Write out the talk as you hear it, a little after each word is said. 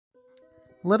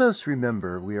Let us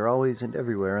remember we are always and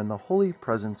everywhere in the holy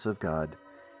presence of God.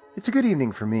 It's a good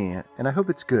evening for me, and I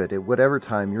hope it's good at whatever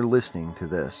time you're listening to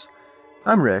this.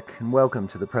 I'm Rick, and welcome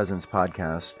to the Presence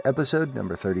Podcast, episode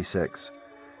number 36.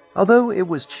 Although it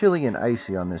was chilly and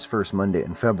icy on this first Monday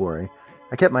in February,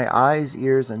 I kept my eyes,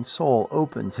 ears, and soul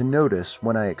open to notice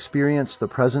when I experienced the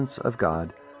presence of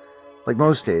God. Like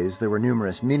most days, there were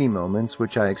numerous mini moments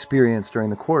which I experienced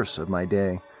during the course of my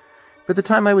day. But the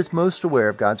time I was most aware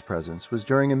of God's presence was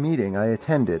during a meeting I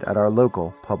attended at our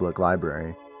local public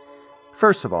library.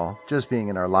 First of all, just being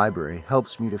in our library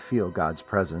helps me to feel God's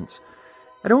presence.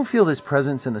 I don't feel this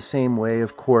presence in the same way,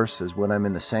 of course, as when I'm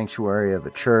in the sanctuary of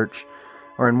a church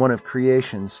or in one of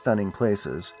creation's stunning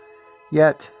places.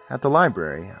 Yet, at the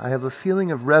library, I have a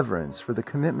feeling of reverence for the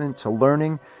commitment to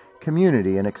learning,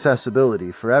 community, and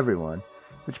accessibility for everyone,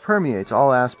 which permeates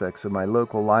all aspects of my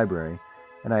local library,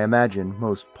 and I imagine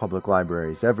most public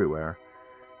libraries everywhere.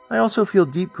 I also feel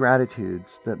deep gratitude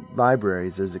that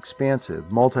libraries as expansive,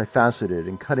 multifaceted,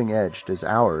 and cutting-edged as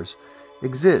ours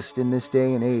exist in this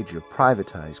day and age of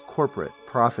privatized, corporate,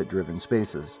 profit-driven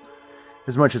spaces.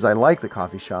 As much as I like the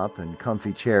coffee shop and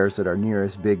comfy chairs at our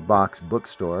nearest big box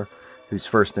bookstore, whose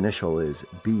first initial is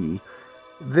B,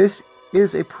 this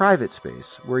is a private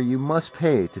space where you must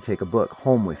pay to take a book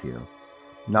home with you.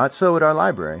 Not so at our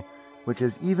library, which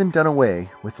has even done away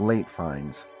with late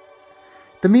fines.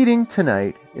 The meeting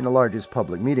tonight in the largest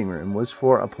public meeting room was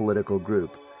for a political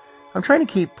group. I'm trying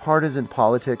to keep partisan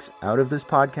politics out of this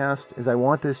podcast, as I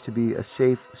want this to be a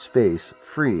safe space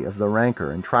free of the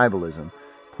rancor and tribalism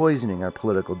poisoning our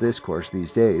political discourse these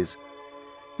days.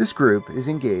 This group is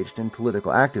engaged in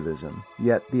political activism,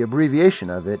 yet the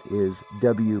abbreviation of it is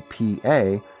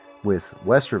WPA, with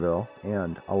Westerville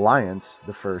and Alliance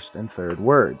the first and third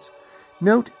words.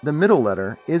 Note the middle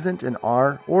letter isn't an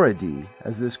R or a D,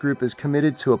 as this group is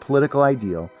committed to a political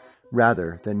ideal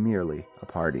rather than merely a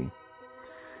party.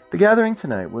 The gathering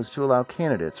tonight was to allow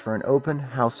candidates for an open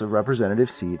House of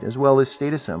Representatives seat as well as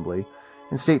state assembly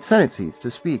and state senate seats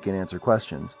to speak and answer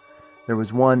questions. There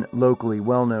was one locally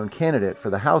well-known candidate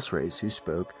for the House race who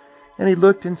spoke, and he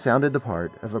looked and sounded the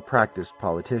part of a practiced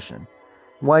politician.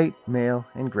 White, male,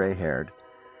 and gray-haired.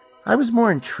 I was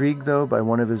more intrigued, though, by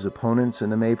one of his opponents in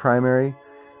the May primary.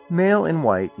 Male and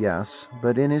white, yes,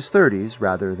 but in his 30s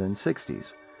rather than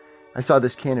 60s. I saw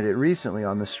this candidate recently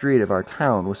on the street of our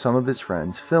town with some of his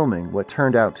friends filming what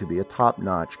turned out to be a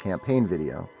top-notch campaign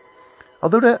video.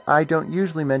 Although I don't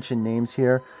usually mention names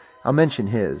here, I'll mention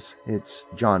his. It's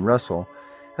John Russell,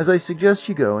 as I suggest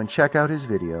you go and check out his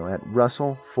video at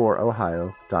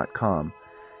russellforohio.com.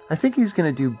 I think he's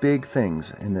going to do big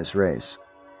things in this race.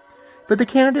 But the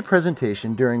candidate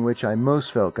presentation during which I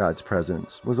most felt God's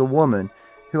presence was a woman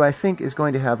who I think is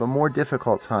going to have a more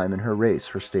difficult time in her race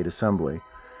for state assembly.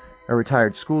 A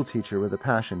retired school teacher with a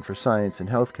passion for science and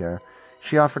healthcare,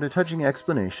 she offered a touching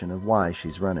explanation of why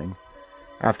she's running.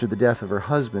 After the death of her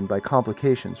husband by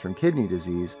complications from kidney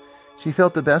disease, she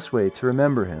felt the best way to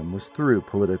remember him was through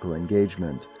political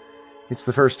engagement. It's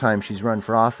the first time she's run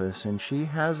for office, and she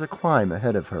has a climb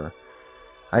ahead of her.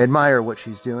 I admire what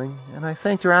she's doing, and I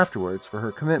thanked her afterwards for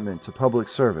her commitment to public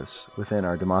service within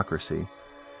our democracy.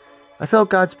 I felt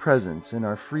God's presence in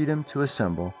our freedom to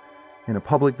assemble in a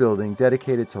public building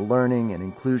dedicated to learning and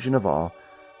inclusion of all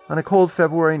on a cold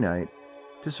February night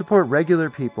to support regular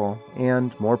people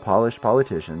and more polished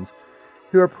politicians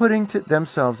who are putting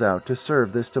themselves out to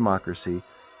serve this democracy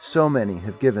so many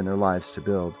have given their lives to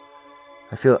build.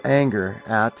 I feel anger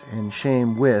at and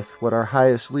shame with what our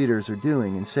highest leaders are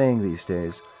doing and saying these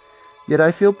days. Yet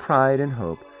I feel pride and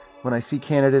hope when I see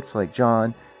candidates like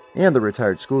John and the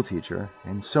retired school teacher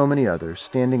and so many others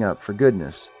standing up for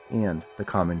goodness and the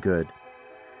common good.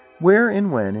 Where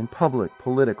and when in public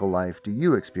political life do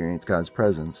you experience God's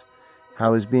presence?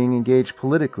 How is being engaged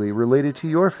politically related to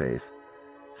your faith?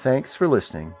 Thanks for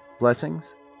listening.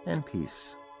 Blessings and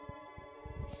peace.